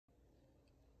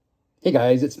Hey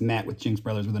guys, it's Matt with Jinx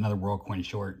Brothers with another World Coin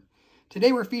Short.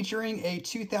 Today we're featuring a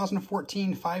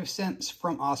 2014 5 cents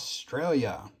from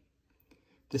Australia.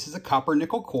 This is a copper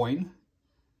nickel coin.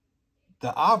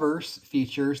 The obverse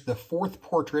features the 4th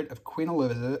portrait of Queen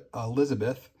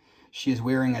Elizabeth. She is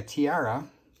wearing a tiara.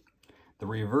 The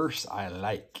reverse I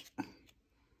like.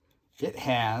 It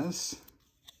has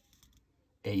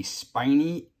a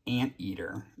spiny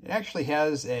anteater. It actually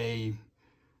has a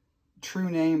true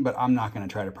name, but I'm not going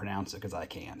to try to pronounce it because I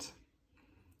can't.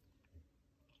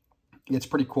 It's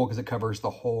pretty cool because it covers the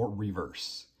whole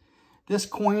reverse. This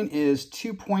coin is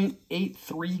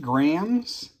 2.83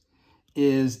 grams,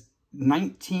 is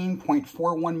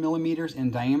 19.41 millimeters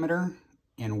in diameter,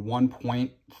 and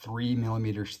 1.3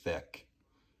 millimeters thick.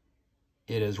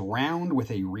 It is round with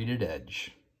a reeded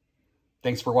edge.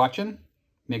 Thanks for watching.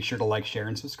 Make sure to like, share,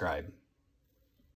 and subscribe.